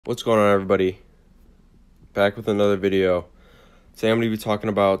What's going on, everybody? Back with another video. Today I'm going to be talking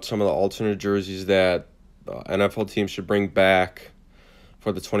about some of the alternate jerseys that NFL teams should bring back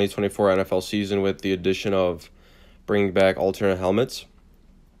for the 2024 NFL season, with the addition of bringing back alternate helmets.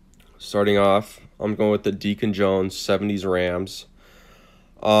 Starting off, I'm going with the Deacon Jones 70s Rams.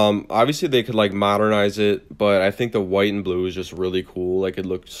 Obviously they could modernize it, but I think the white and blue is just really cool. It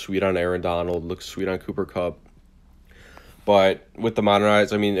looks sweet on Aaron Donald, looks sweet on Cooper Kupp. But with the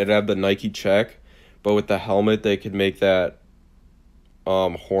modernized, it'd have the Nike check, but with the helmet, they could make that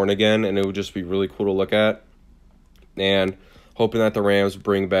horn again, and it would just be really cool to look at. And hoping that the Rams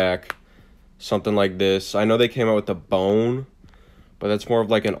bring back something like this. I know they came out with the bone, but that's more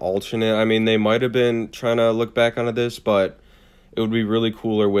of an alternate. They might have been trying to look back onto this, but it would be really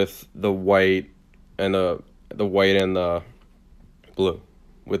cooler with the white and the white and the blue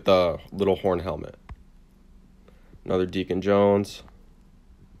with the little horn helmet. Another Deacon Jones.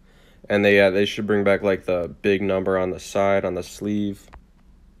 And they should bring back the big number on the side, on the sleeve.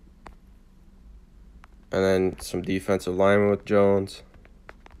 And then some defensive linemen with Jones.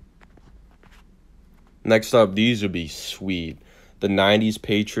 Next up, these would be sweet. The 90s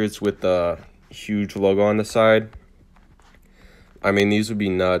Patriots with the huge logo on the side. These would be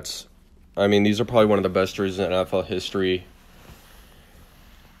nuts. These are probably one of the best jerseys in NFL history.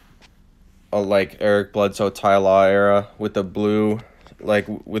 Eric Bledsoe, Ty Law era with the blue,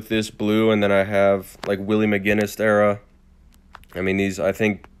 with this blue, and then I have Willie McGinnis era. These, I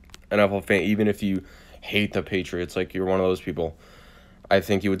think NFL fan, even if you hate the Patriots, you're one of those people, I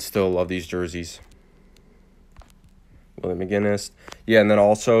think you would still love these jerseys. Willie McGinnis, yeah, and then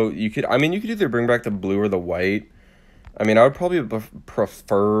also you could either bring back the blue or the white. I would probably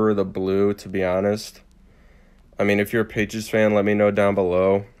prefer the blue, to be honest. If you're a Patriots fan, let me know down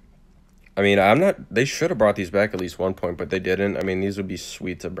below. They should have brought these back at least one point, but they didn't. These would be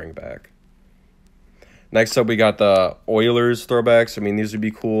sweet to bring back. Next up, we got the Oilers throwbacks. These would be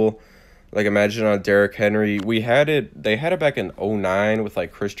cool. Imagine on Derrick Henry. They had it back in 2009 with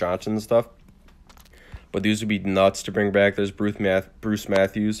Chris Johnson and stuff. But these would be nuts to bring back. There's Bruce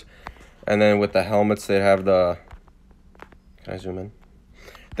Matthews. And then with the helmets, they'd have the... Can I zoom in?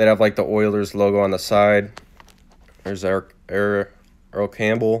 They'd have the Oilers logo on the side. There's Earl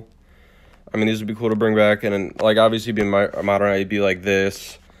Campbell. These would be cool to bring back, and then, obviously, be modern, it'd be like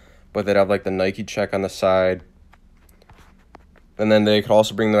this, but they'd have, the Nike check on the side. And then they could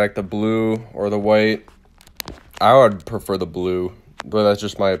also bring back the blue or the white. I would prefer the blue, but that's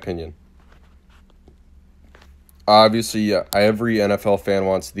just my opinion. Obviously, every NFL fan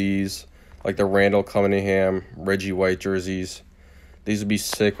wants these, the Randall Cunningham, Reggie White jerseys. These would be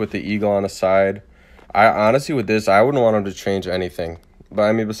sick with the eagle on the side. Honestly, with this, I wouldn't want them to change anything.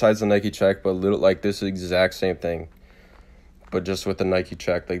 But besides the Nike check, but this exact same thing, but just with the Nike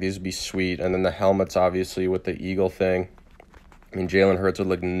check, these would be sweet. And then the helmets, obviously, with the eagle thing. Jalen Hurts would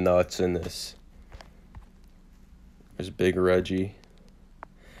look nuts in this. There's Big Reggie.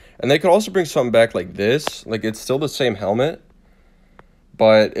 And they could also bring something back like this. It's still the same helmet,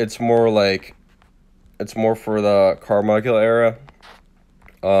 but it's more for the Carmichael era.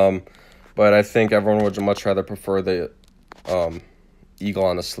 But I think everyone would much rather prefer the eagle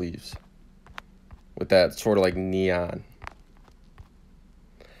on the sleeves with that sort of neon.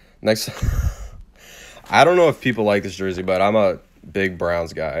 Next, I don't know if people like this jersey, but I'm a big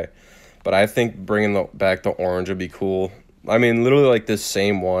Browns guy. But I think bringing back the orange would be cool. Literally this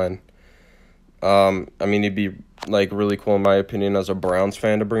same one. It'd be really cool in my opinion as a Browns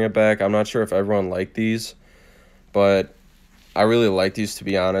fan to bring it back. I'm not sure if everyone liked these, but I really like these, to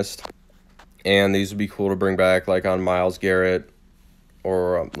be honest. And these would be cool to bring back on Myles Garrett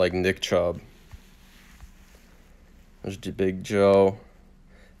or Nick Chubb. There's Big Joe.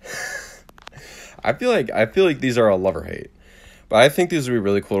 I feel like these are a love or hate, but I think these would be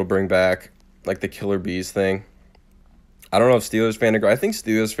really cool to bring back, the Killer Bees thing. I don't know if Steelers fan agree. I think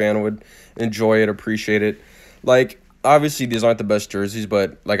Steelers fan would enjoy it, appreciate it. Obviously these aren't the best jerseys,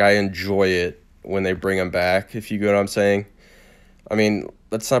 but I enjoy it when they bring them back, if you get what I'm saying.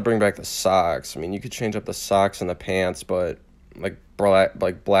 Let's not bring back the socks. You could change up the socks and the pants, but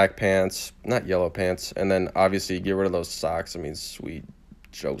black pants, not yellow pants, and then obviously get rid of those socks. Sweet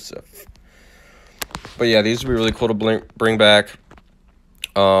Joseph. But yeah, these would be really cool to bring back.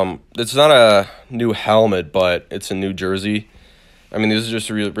 It's not a new helmet, but it's a new jersey. These are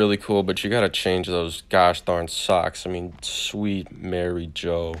just really cool, but you gotta change those gosh darn socks. Sweet Mary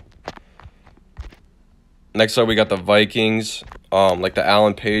Joe. Next up, we got the Vikings, the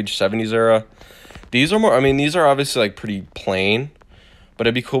Alan Page 70s era. These are more, these are obviously pretty plain, but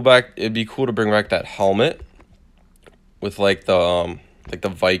it'd be cool to bring back that helmet with the like the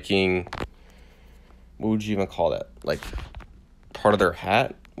Viking, what would you even call that? Like part of their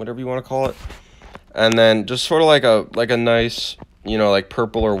hat, whatever you want to call it. And then just sort of like a nice, you know, like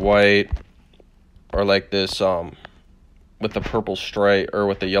purple or white, or like this with the purple stripe or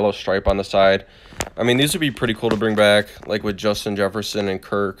with the yellow stripe on the side. I mean, these would be pretty cool to bring back, like with Justin Jefferson and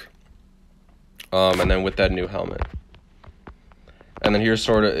Kirk. And then with that new helmet. And then here's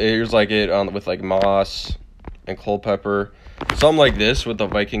like it with like Moss and Culpepper. Something like this with the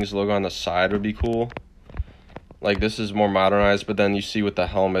Vikings logo on the side would be cool. Like this is more modernized, but then you see with the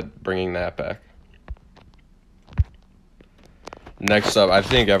helmet bringing that back. Next up, I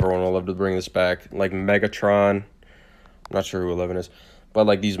think everyone will love to bring this back. Like Megatron. I'm not sure who 11 is. But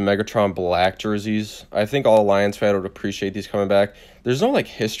like these Megatron black jerseys. I think all Lions fans would appreciate these coming back. There's no like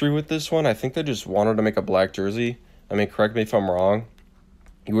history with this one. I think they just wanted to make a black jersey. I mean, correct me if I'm wrong.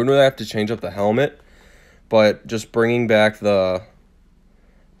 You wouldn't really have to change up the helmet, but just bringing back the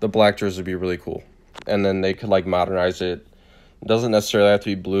black jersey would be really cool. And then they could like modernize it. It doesn't necessarily have to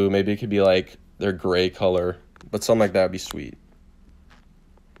be blue. Maybe it could be like their gray color, but something like that would be sweet.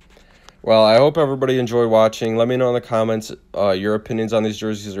 Well, I hope everybody enjoyed watching. Let me know in the comments your opinions on these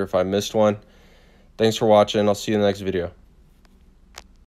jerseys or if I missed one. Thanks for watching. I'll see you in the next video.